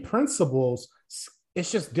same principles.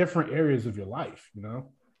 It's just different areas of your life, you know?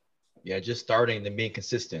 Yeah, just starting and being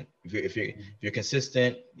consistent. If you're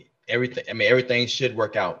consistent, everything should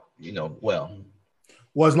work out, well.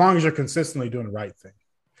 Well, as long as you're consistently doing the right thing.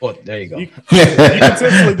 Well, there you go. You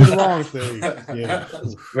consistently do the wrong thing. Yeah.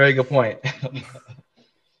 Very good point.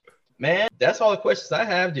 Man, that's all the questions I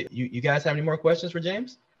have. You guys have any more questions for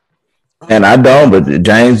James? And I don't, but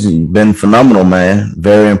James, you've been phenomenal, man.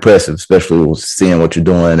 Very impressive, especially seeing what you're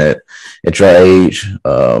doing at your age.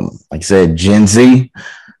 Like you said, Gen Z.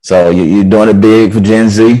 So you're doing it big for Gen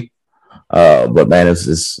Z. But man,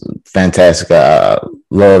 it's fantastic. I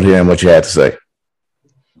loved hearing what you had to say.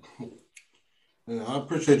 Yeah, I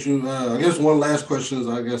appreciate you. I guess one last question is,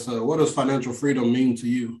 what does financial freedom mean to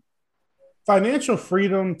you? Financial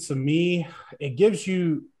freedom to me, it gives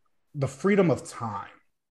you the freedom of time,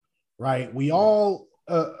 right? We all,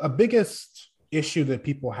 a biggest issue that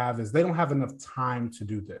people have is they don't have enough time to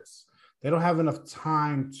do this. They don't have enough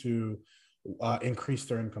time to increase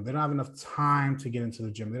their income. They don't have enough time to get into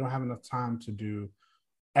the gym. They don't have enough time to do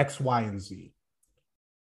X, Y, and Z.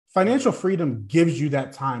 Financial freedom gives you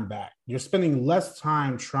that time back. You're spending less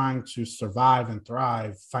time trying to survive and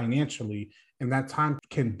thrive financially, and that time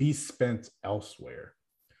can be spent elsewhere.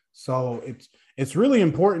 So it's really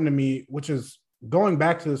important to me, which is going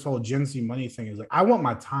back to this whole Gen Z money thing, is like, I want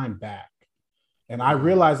my time back. And I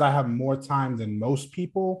realize I have more time than most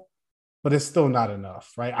people, but it's still not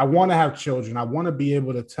enough, right? I want to have children. I want to be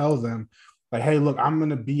able to tell them, like, hey, look, I'm going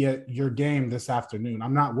to be at your game this afternoon.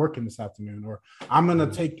 I'm not working this afternoon, or I'm going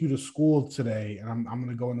to take you to school today and I'm going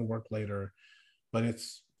to go into work later. But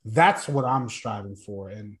that's what I'm striving for.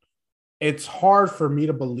 And it's hard for me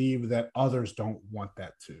to believe that others don't want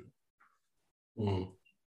that too.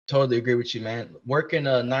 Totally agree with you, man. Working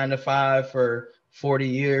a 9 to 5 for 40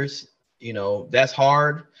 years, that's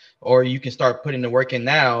hard. Or you can start putting the work in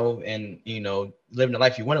now and, living the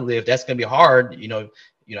life you want to live. That's going to be hard.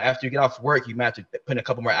 After you get off work, you might have to put in a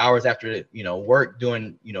couple more hours after, work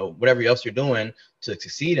doing, whatever else you're doing to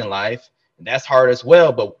succeed in life. And that's hard as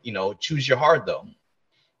well. But, choose your hard, though.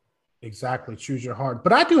 Exactly. Choose your hard.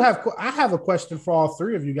 But I have a question for all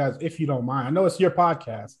three of you guys, if you don't mind. I know it's your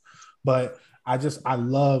podcast, but I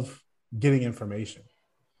love getting information.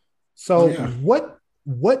 So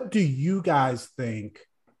what do you guys think?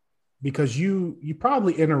 Because you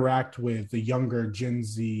probably interact with the younger Gen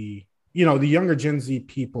Z, the younger Gen Z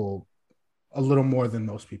people a little more than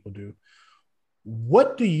most people do.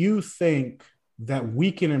 What do you think that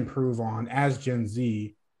we can improve on as Gen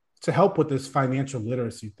Z to help with this financial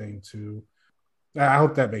literacy thing too? I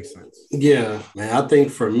hope that makes sense. Yeah, man. I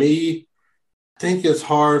think for me, it's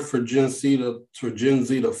hard for Gen Z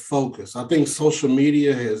to focus. I think social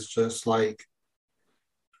media is just like,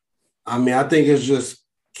 I think it's just,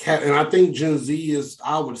 and I think Gen Z is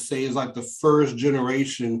like the first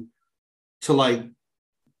generation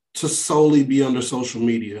to solely be under social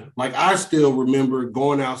media. Like, I still remember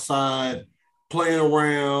going outside, playing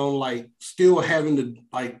around, like still having to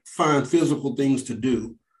find physical things to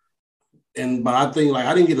do. But I think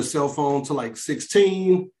I didn't get a cell phone till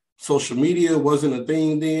 16. Social media wasn't a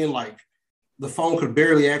thing then. Like, the phone could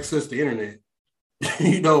barely access the internet.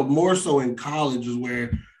 More so in college is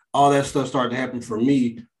where all that stuff started to happen for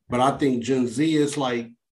me. But I think Gen Z is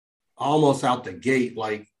almost out the gate,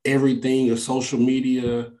 everything is social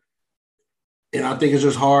media. And I think it's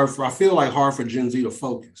just hard for Gen Z to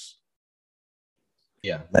focus.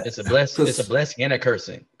 Yeah, it's a blessing. It's a blessing and a curse.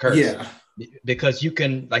 Yeah. Because you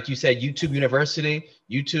can, like you said, YouTube University,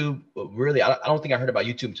 YouTube, really, I don't think I heard about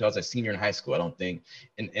YouTube until I was a senior in high school, I don't think.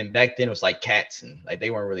 And back then it was like cats, and they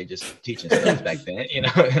weren't really just teaching stuff back then, and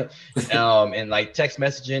text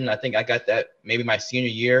messaging, I think I got that maybe my senior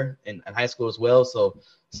year in high school as well. So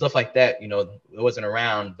stuff like that, it wasn't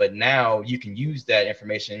around, but now you can use that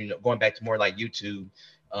information, going back to more like YouTube.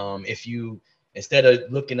 If you, instead of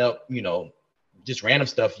looking up, just random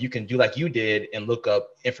stuff, you can do like you did and look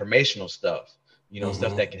up informational stuff,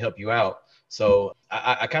 stuff that can help you out. So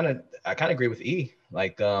I kind of agree with E,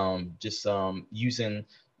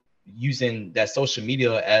 using that social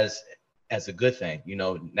media as a good thing,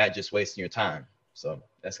 not just wasting your time. So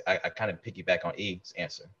I kind of piggyback on E's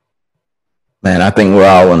answer. Man, I think we're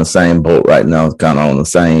all in the same boat right now, kind of on the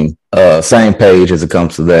same same page as it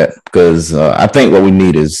comes to that, because I think what we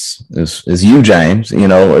need is you, James,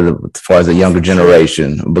 as far as the younger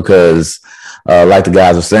generation, because like the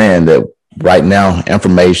guys are saying, that right now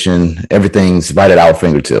information, everything's right at our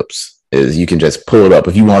fingertips. Is you can just pull it up.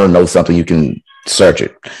 If you want to know something, you can search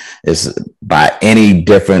it. It's by any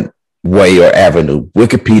different way or avenue: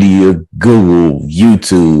 Wikipedia, Google,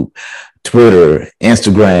 YouTube, Twitter,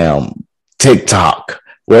 Instagram, TikTok,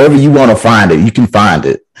 wherever you want to find it, you can find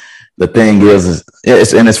it. The thing is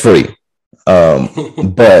it's free.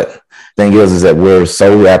 But thing is that we're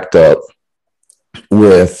so wrapped up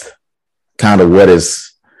with kind of what is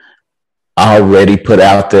already put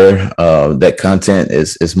out there. That content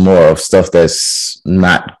is more of stuff that's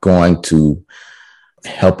not going to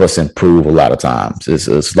help us improve a lot of times. It's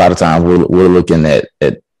a lot of times we're looking at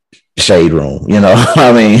shade room,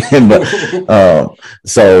 I mean, but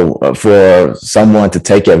so for someone to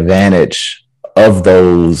take advantage of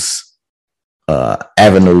those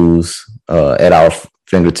avenues at our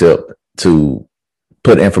fingertip to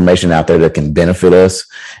put information out there that can benefit us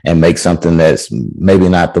and make something that's maybe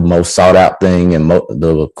not the most sought out thing and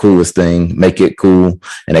the coolest thing, make it cool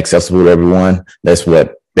and accessible to everyone. That's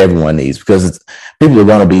what everyone needs, because people are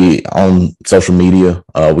going to be on social media.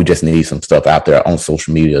 We just need some stuff out there on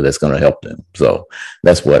social media that's going to help them. So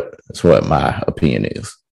that's what my opinion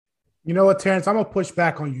is. You know what, Terrence? I'm gonna push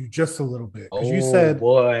back on you just a little bit, because you said,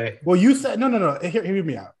 boy. Well, you said no. Hear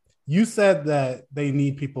me out. You said that they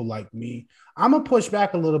need people like me. I'm gonna push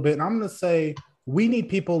back a little bit, and I'm gonna say we need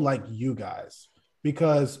people like you guys,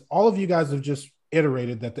 because all of you guys have just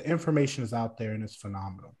iterated that the information is out there and it's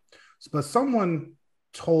phenomenal. But someone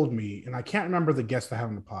told me, and I can't remember the guest I had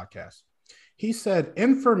on the podcast. He said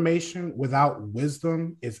information without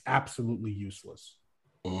wisdom is absolutely useless.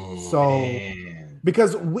 So, man.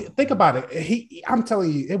 Because think about it, I'm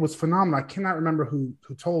telling you, it was phenomenal. I cannot remember who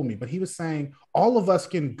told me, but he was saying all of us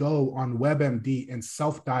can go on WebMD and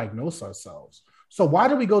self-diagnose ourselves. So why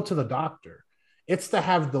do we go to the doctor? It's to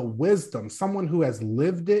have the wisdom, someone who has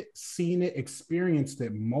lived it, seen it, experienced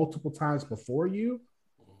it multiple times before you.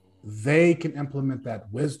 They can implement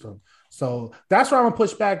that wisdom. So that's where I'm gonna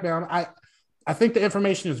push back, man. I think the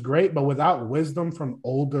information is great, but without wisdom from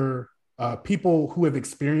older people who have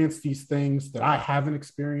experienced these things that I haven't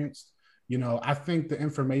experienced, I think the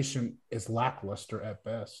information is lackluster at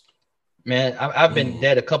best. Man, I've been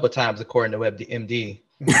dead a couple of times according to WebMD.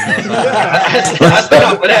 So I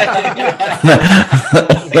stop for that.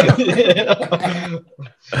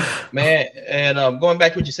 Man, and going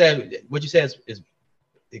back to what you said is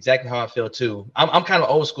exactly how I feel too. I'm kind of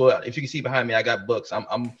old school. If you can see behind me, I got books.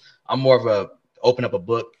 I'm more of a open up a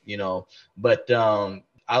book, but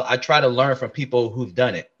I try to learn from people who've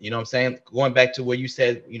done it. You know what I'm saying? Going back to where you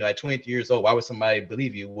said, at 23 years old, why would somebody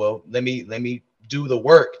believe you? Well, let me do the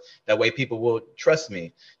work. That way people will trust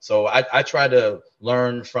me. So I try to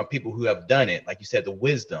learn from people who have done it. Like you said, the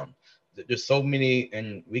wisdom. There's so many,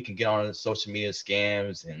 and we can get on social media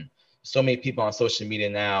scams and so many people on social media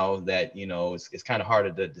now that, it's kind of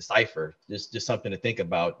harder to decipher. There's just something to think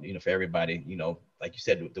about, for everybody. Like you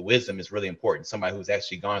said, the wisdom is really important. Somebody who's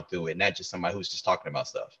actually gone through it, not just somebody who's just talking about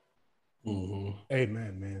stuff. Mm-hmm.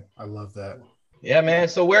 Amen, man. I love that. Yeah, man.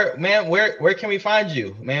 So where can we find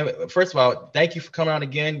you, man? First of all, thank you for coming on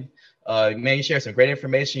again. Man, you shared some great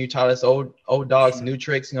information. You taught us old dogs new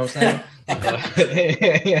tricks. You know what I'm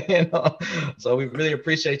saying? So we really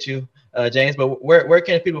appreciate you, James. But where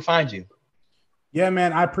can people find you? Yeah,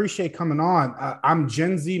 man, I appreciate coming on. I'm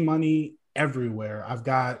Gen Z Money everywhere. I've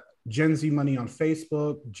got Gen Z Money on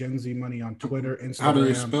Facebook, Gen Z Money on Twitter, Instagram. How do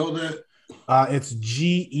you spell that? It's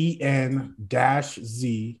GEN-Z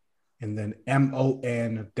and then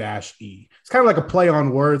MON-E. It's kind of like a play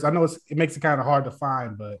on words. I know it makes it kind of hard to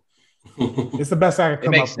find, but it's the best I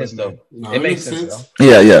can come up with. No, it makes sense.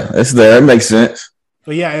 Yeah, it's there. It makes sense.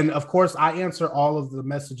 So yeah, and of course, I answer all of the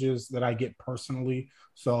messages that I get personally.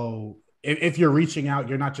 So if you're reaching out,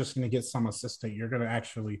 you're not just going to get some assistant. You're going to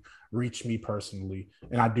actually reach me personally,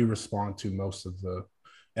 and I do respond to most of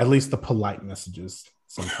at least the polite messages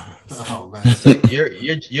sometimes. Oh man! So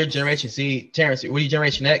you're Generation Z, Terrence. What are you,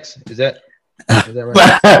 Generation X? Is that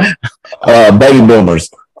right? Baby boomers.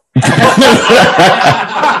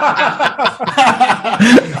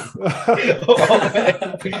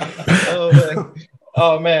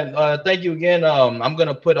 Oh man. Thank you again. I'm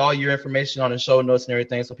gonna put all your information on the show notes and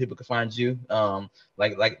everything so people can find you.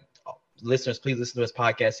 Like listeners, please listen to this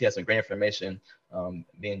podcast. He has some great information.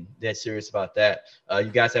 Being dead serious about that. You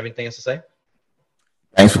guys have anything else to say?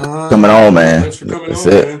 Thanks for coming on, man. Thanks for coming on,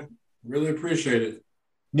 man. Really appreciate it.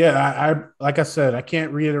 Yeah, I like I said, I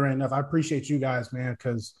can't reiterate enough. I appreciate you guys, man,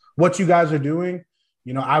 because what you guys are doing,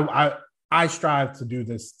 You know, I strive to do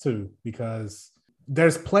this too, because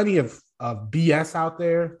there's plenty of BS out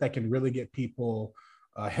there that can really get people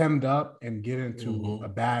hemmed up and get into a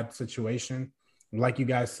bad situation. Like you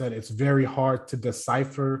guys said, it's very hard to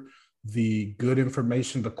decipher the good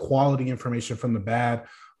information, the quality information from the bad,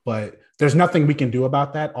 but there's nothing we can do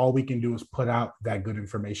about that. All we can do is put out that good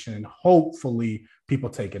information, and hopefully people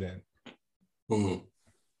take it in. Cool.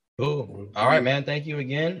 All right, man. Thank you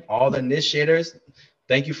again. All the initiators,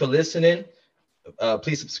 thank you for listening.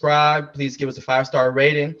 Please subscribe. Please give us a 5-star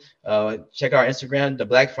rating. Check out our Instagram, the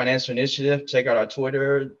Black Financial Initiative. Check out our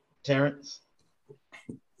Twitter, Terrence.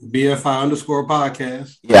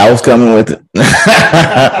 BFI_podcast. Yeah, I was coming with it.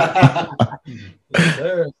 Yes,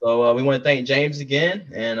 sir. So we want to thank James again,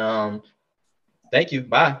 and thank you.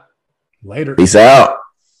 Bye. Later. Peace out.